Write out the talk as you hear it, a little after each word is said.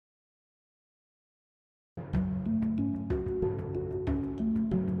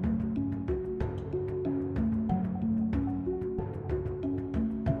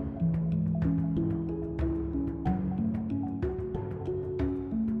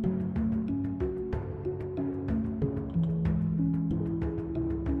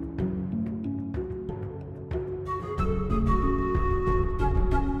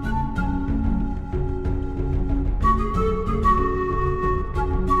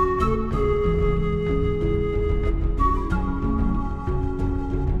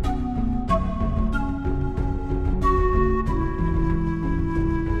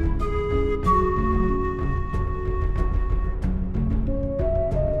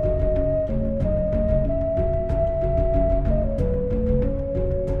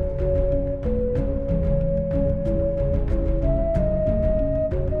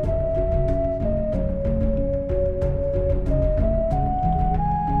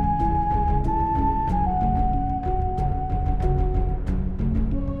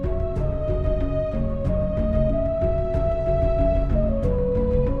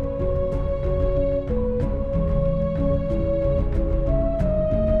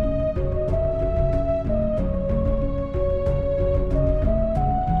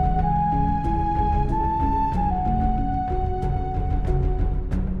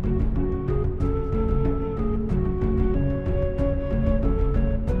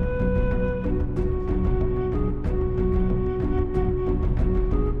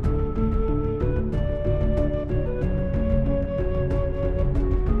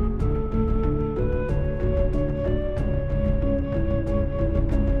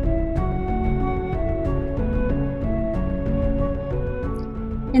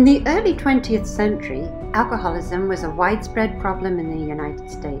In the early 20th century, alcoholism was a widespread problem in the United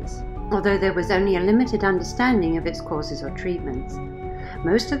States, although there was only a limited understanding of its causes or treatments.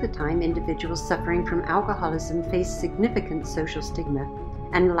 Most of the time, individuals suffering from alcoholism faced significant social stigma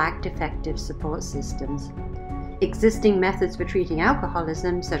and lacked effective support systems. Existing methods for treating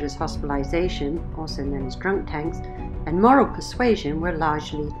alcoholism, such as hospitalization, also known as drunk tanks, and moral persuasion were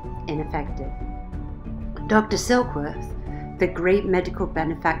largely ineffective. Dr. Silkworth, the great medical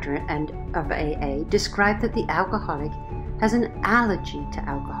benefactor of AA, described that the alcoholic has an allergy to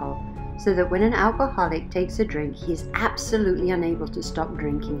alcohol, so that when an alcoholic takes a drink, he is absolutely unable to stop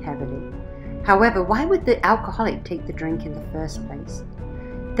drinking heavily. However, why would the alcoholic take the drink in the first place?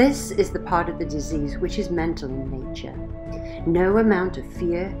 This is the part of the disease which is mental in nature. No amount of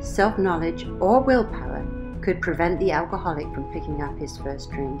fear, self-knowledge, or willpower could prevent the alcoholic from picking up his first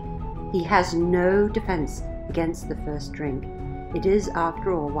drink. He has no defense against the first drink. It is,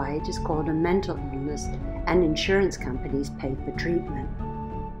 after all, why it is called a mental illness, and insurance companies pay for treatment.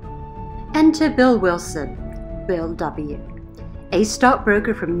 Enter Bill Wilson, Bill W., a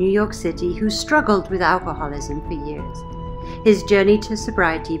stockbroker from New York City who struggled with alcoholism for years. His journey to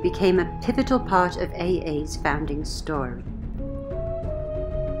sobriety became a pivotal part of AA's founding story.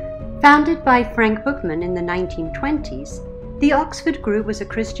 Founded by Frank Bookman in the 1920s, the Oxford Group was a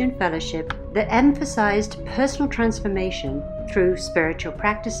Christian fellowship that emphasized personal transformation through spiritual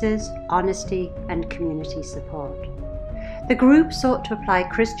practices, honesty, and community support. The group sought to apply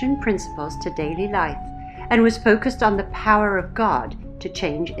Christian principles to daily life and was focused on the power of God to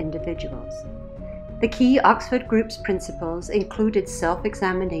change individuals. The key Oxford Group's principles included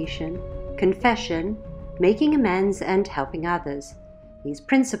self-examination, confession, making amends, and helping others. These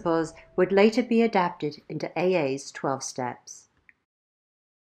principles would later be adapted into AA's 12 steps.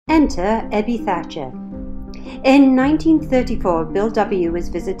 Enter Ebby Thatcher. In 1934, Bill W. was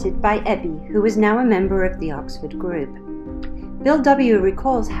visited by Ebby, who was now a member of the Oxford Group. Bill W.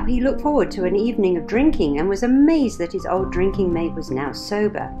 recalls how he looked forward to an evening of drinking and was amazed that his old drinking mate was now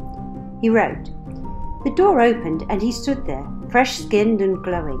sober. He wrote, "The door opened and he stood there, fresh-skinned and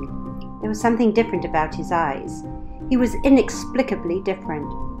glowing. There was something different about his eyes. He was inexplicably different.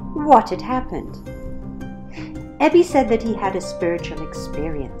 What had happened?" Ebby said that he had a spiritual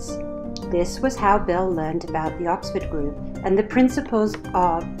experience. This was how Bill learned about the Oxford Group and the principles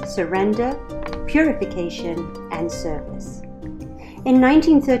of surrender, purification, and service. In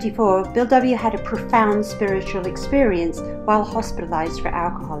 1934, Bill W. had a profound spiritual experience while hospitalized for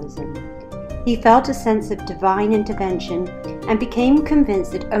alcoholism. He felt a sense of divine intervention and became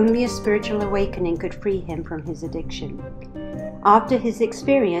convinced that only a spiritual awakening could free him from his addiction. After his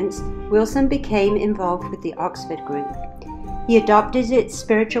experience, Wilson became involved with the Oxford Group. He adopted its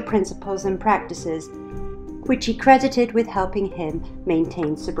spiritual principles and practices, which he credited with helping him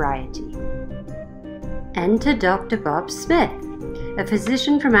maintain sobriety. Enter Dr. Bob Smith, a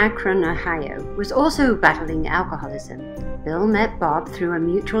physician from Akron, Ohio, who was also battling alcoholism. Bill met Bob through a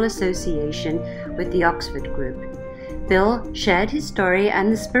mutual association with the Oxford Group. Bill shared his story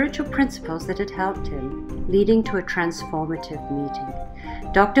and the spiritual principles that had helped him, leading to a transformative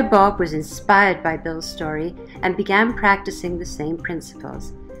meeting. Dr. Bob was inspired by Bill's story and began practicing the same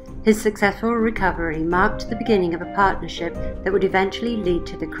principles. His successful recovery marked the beginning of a partnership that would eventually lead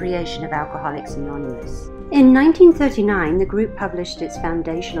to the creation of Alcoholics Anonymous. In 1939, the group published its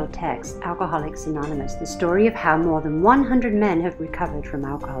foundational text, Alcoholics Anonymous, the story of how more than 100 men have recovered from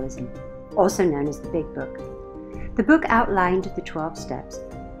alcoholism, also known as the Big Book. The book outlined the 12 steps,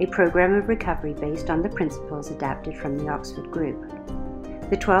 a program of recovery based on the principles adapted from the Oxford Group.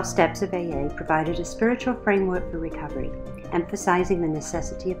 The 12 steps of AA provided a spiritual framework for recovery, emphasizing the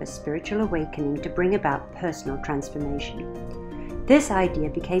necessity of a spiritual awakening to bring about personal transformation. This idea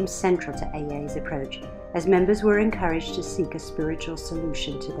became central to AA's approach, as members were encouraged to seek a spiritual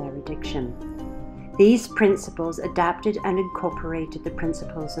solution to their addiction. These principles adapted and incorporated the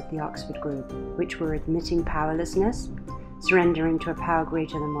principles of the Oxford Group, which were admitting powerlessness, surrendering to a power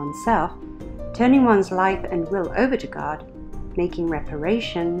greater than oneself, turning one's life and will over to God, making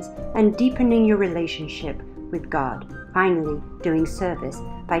reparations, and deepening your relationship with God. Finally, doing service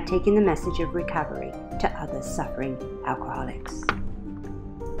by taking the message of recovery to others suffering alcoholics.